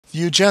The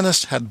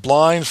eugenists had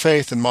blind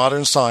faith in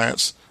modern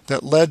science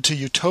that led to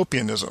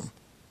utopianism.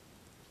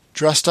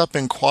 Dressed up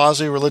in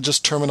quasi-religious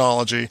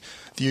terminology,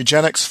 the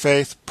eugenics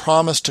faith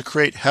promised to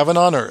create heaven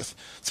on earth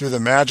through the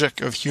magic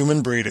of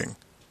human breeding.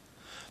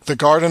 The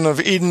Garden of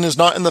Eden is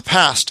not in the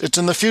past, it's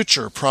in the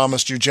future,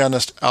 promised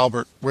eugenist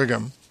Albert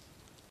Wigham.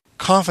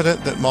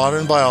 Confident that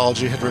modern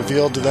biology had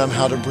revealed to them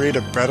how to breed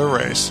a better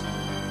race,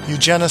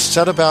 eugenists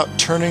set about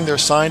turning their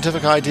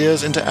scientific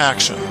ideas into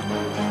action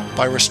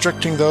by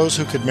restricting those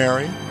who could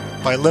marry,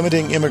 by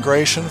limiting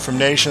immigration from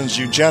nations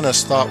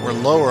eugenists thought were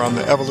lower on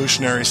the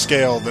evolutionary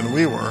scale than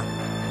we were,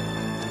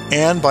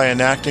 and by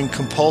enacting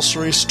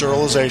compulsory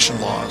sterilization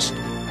laws.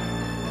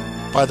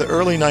 By the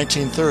early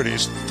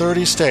 1930s,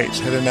 30 states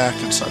had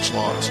enacted such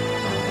laws,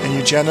 and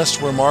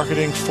eugenists were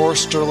marketing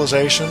forced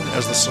sterilization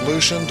as the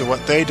solution to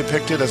what they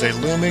depicted as a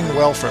looming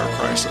welfare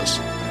crisis.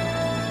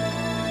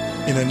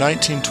 In a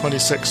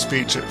 1926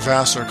 speech at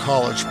Vassar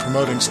College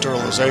promoting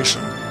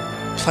sterilization,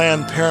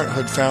 Planned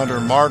Parenthood founder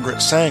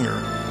Margaret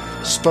Sanger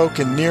spoke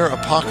in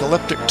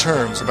near-apocalyptic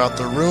terms about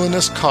the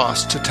ruinous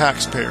cost to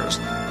taxpayers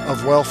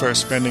of welfare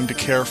spending to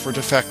care for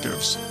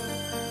defectives.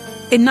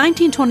 In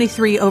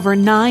 1923, over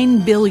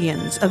 $9 billion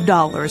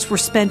were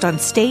spent on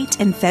state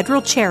and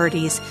federal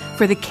charities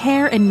for the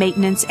care and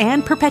maintenance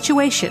and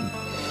perpetuation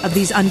of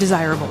these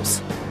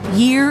undesirables.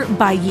 Year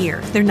by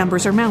year, their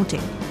numbers are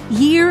mounting.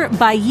 Year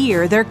by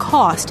year, their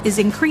cost is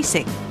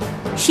increasing.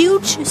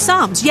 Huge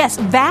sums, yes,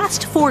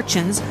 vast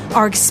fortunes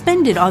are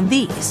expended on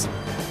these,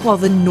 while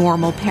the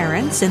normal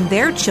parents and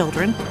their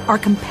children are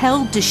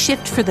compelled to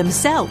shift for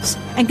themselves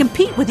and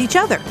compete with each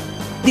other.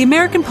 The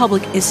American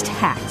public is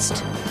taxed,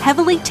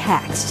 heavily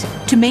taxed,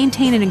 to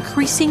maintain an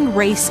increasing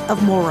race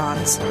of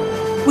morons,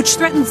 which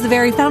threatens the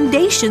very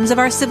foundations of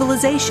our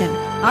civilization.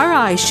 Our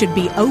eyes should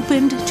be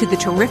opened to the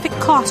terrific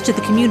cost to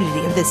the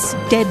community of this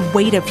dead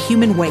weight of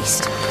human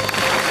waste.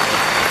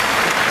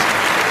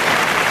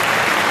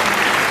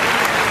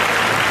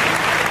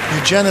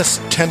 Eugenists'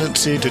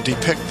 tendency to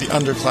depict the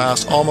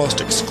underclass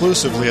almost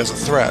exclusively as a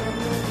threat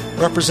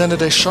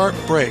represented a sharp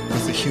break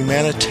with the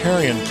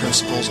humanitarian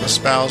principles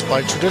espoused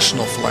by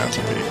traditional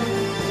philanthropy.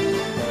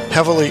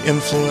 Heavily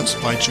influenced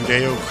by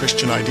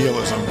Judeo-Christian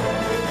idealism,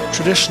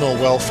 traditional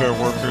welfare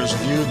workers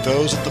viewed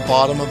those at the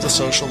bottom of the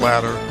social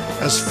ladder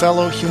as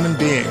fellow human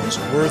beings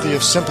worthy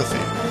of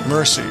sympathy,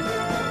 mercy,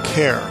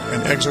 care,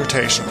 and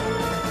exhortation.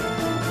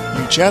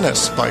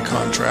 Eugenists, by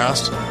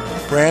contrast,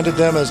 branded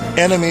them as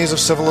enemies of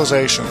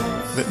civilization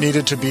that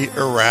needed to be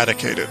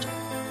eradicated.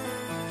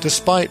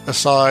 Despite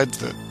asides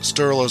that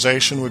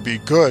sterilization would be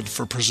good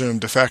for presumed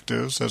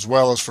defectives as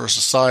well as for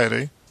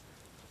society,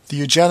 the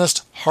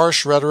eugenist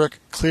harsh rhetoric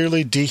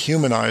clearly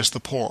dehumanized the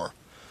poor,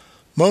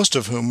 most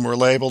of whom were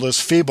labeled as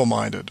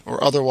feeble-minded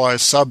or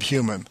otherwise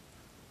subhuman.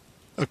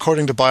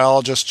 According to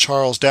biologist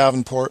Charles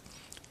Davenport,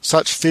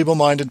 such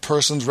feeble-minded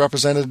persons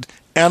represented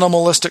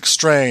animalistic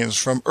strains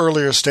from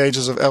earlier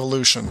stages of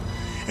evolution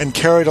and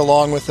carried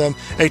along with them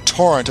a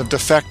torrent of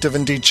defective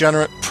and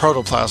degenerate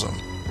protoplasm.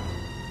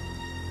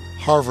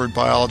 Harvard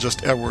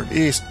biologist Edward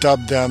East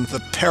dubbed them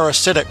the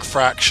parasitic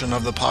fraction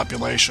of the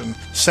population,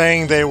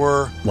 saying they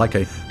were like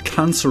a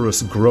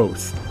cancerous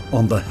growth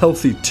on the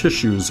healthy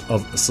tissues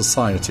of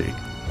society.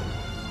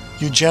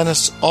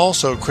 Eugenists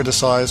also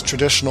criticized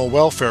traditional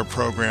welfare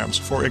programs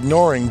for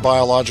ignoring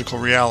biological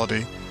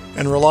reality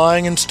and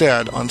relying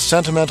instead on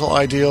sentimental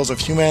ideals of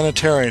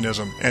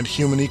humanitarianism and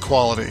human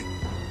equality.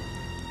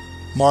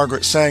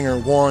 Margaret Sanger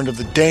warned of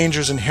the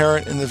dangers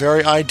inherent in the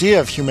very idea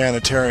of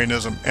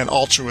humanitarianism and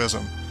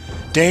altruism,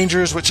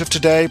 dangers which have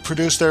today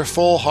produced their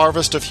full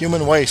harvest of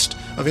human waste,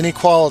 of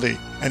inequality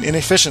and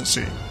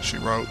inefficiency, she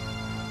wrote.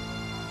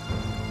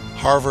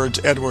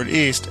 Harvard's Edward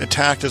East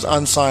attacked as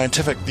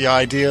unscientific the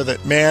idea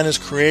that man is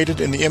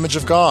created in the image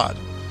of God,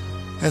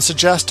 and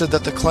suggested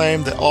that the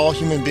claim that all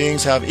human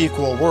beings have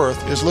equal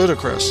worth is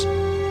ludicrous.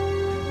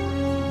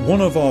 One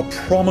of our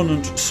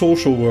prominent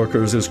social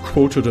workers is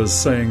quoted as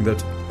saying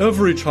that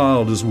every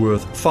child is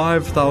worth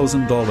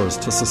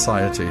 $5,000 to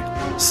society.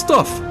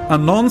 Stuff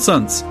and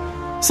nonsense.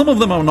 Some of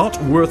them are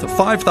not worth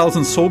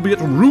 5,000 Soviet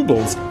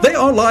rubles. They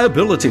are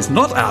liabilities,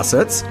 not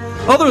assets.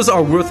 Others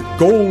are worth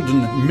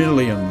golden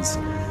millions.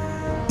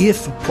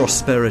 If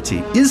prosperity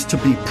is to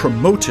be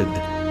promoted,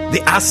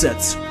 the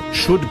assets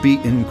should be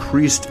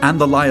increased and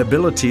the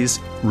liabilities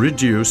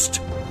reduced.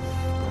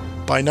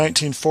 By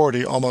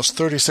 1940, almost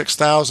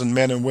 36,000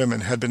 men and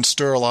women had been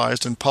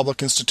sterilized in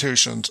public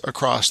institutions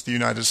across the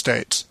United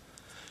States.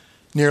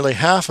 Nearly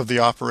half of the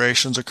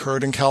operations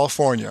occurred in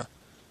California,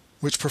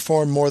 which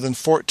performed more than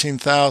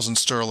 14,000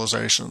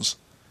 sterilizations.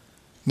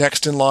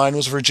 Next in line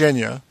was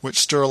Virginia, which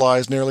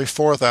sterilized nearly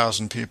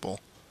 4,000 people.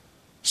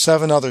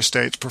 7 other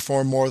states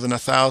performed more than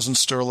 1,000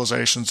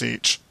 sterilizations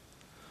each.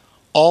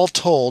 All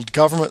told,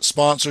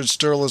 government-sponsored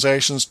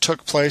sterilizations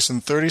took place in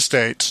 30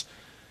 states,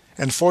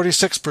 and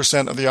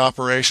 46% of the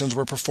operations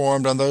were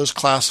performed on those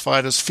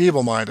classified as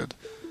feeble-minded,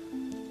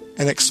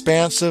 an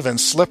expansive and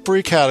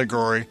slippery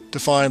category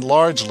defined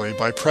largely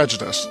by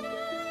prejudice.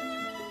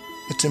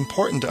 It's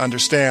important to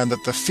understand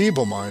that the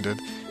feeble-minded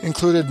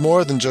included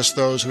more than just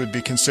those who would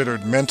be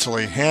considered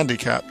mentally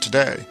handicapped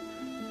today.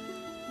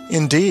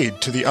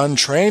 Indeed, to the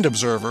untrained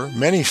observer,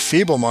 many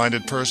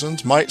feeble-minded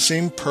persons might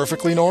seem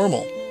perfectly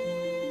normal.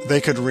 They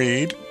could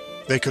read,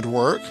 they could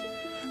work,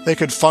 they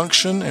could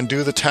function and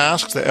do the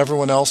tasks that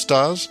everyone else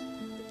does.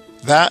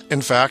 That,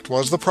 in fact,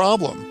 was the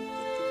problem.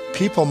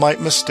 People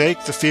might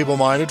mistake the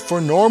feeble-minded for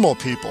normal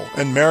people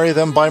and marry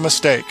them by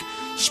mistake,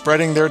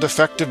 spreading their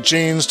defective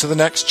genes to the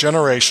next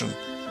generation.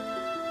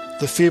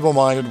 The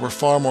feeble-minded were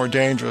far more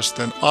dangerous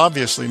than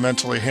obviously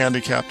mentally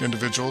handicapped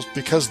individuals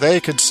because they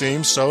could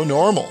seem so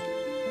normal.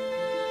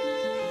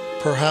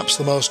 Perhaps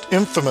the most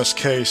infamous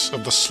case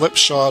of the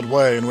slipshod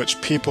way in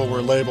which people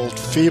were labeled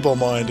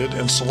feeble-minded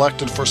and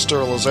selected for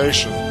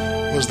sterilization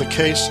was the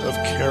case of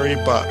Carrie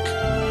Buck.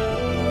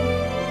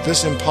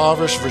 This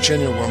impoverished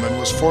Virginia woman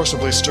was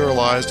forcibly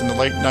sterilized in the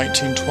late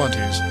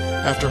 1920s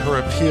after her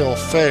appeal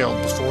failed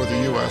before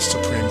the U.S.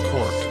 Supreme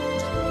Court.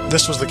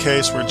 This was the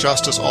case where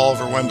Justice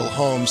Oliver Wendell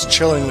Holmes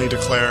chillingly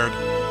declared,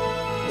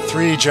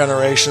 "3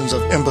 generations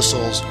of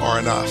imbeciles are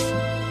enough."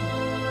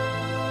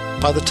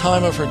 By the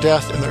time of her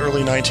death in the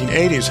early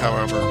 1980s,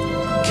 however,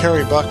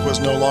 Carrie Buck was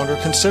no longer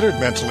considered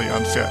mentally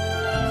unfit.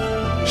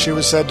 She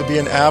was said to be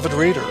an avid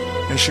reader,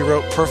 and she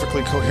wrote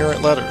perfectly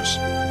coherent letters.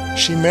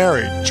 She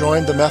married,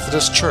 joined the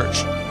Methodist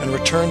Church, and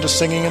returned to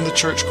singing in the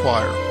church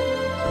choir.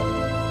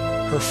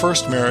 Her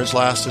first marriage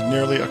lasted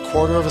nearly a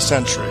quarter of a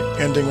century,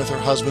 ending with her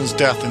husband's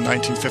death in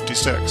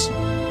 1956.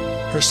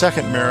 Her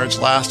second marriage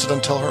lasted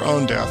until her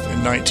own death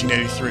in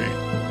 1983.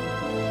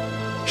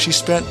 She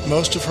spent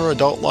most of her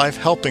adult life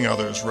helping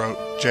others, wrote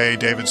J.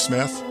 David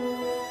Smith.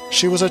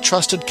 She was a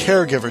trusted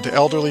caregiver to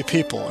elderly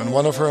people, and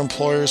one of her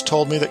employers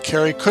told me that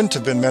Carrie couldn't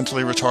have been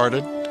mentally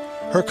retarded.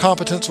 Her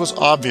competence was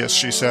obvious,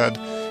 she said,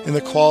 in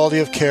the quality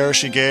of care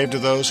she gave to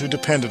those who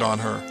depended on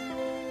her.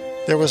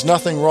 There was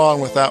nothing wrong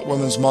with that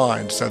woman's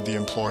mind, said the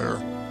employer.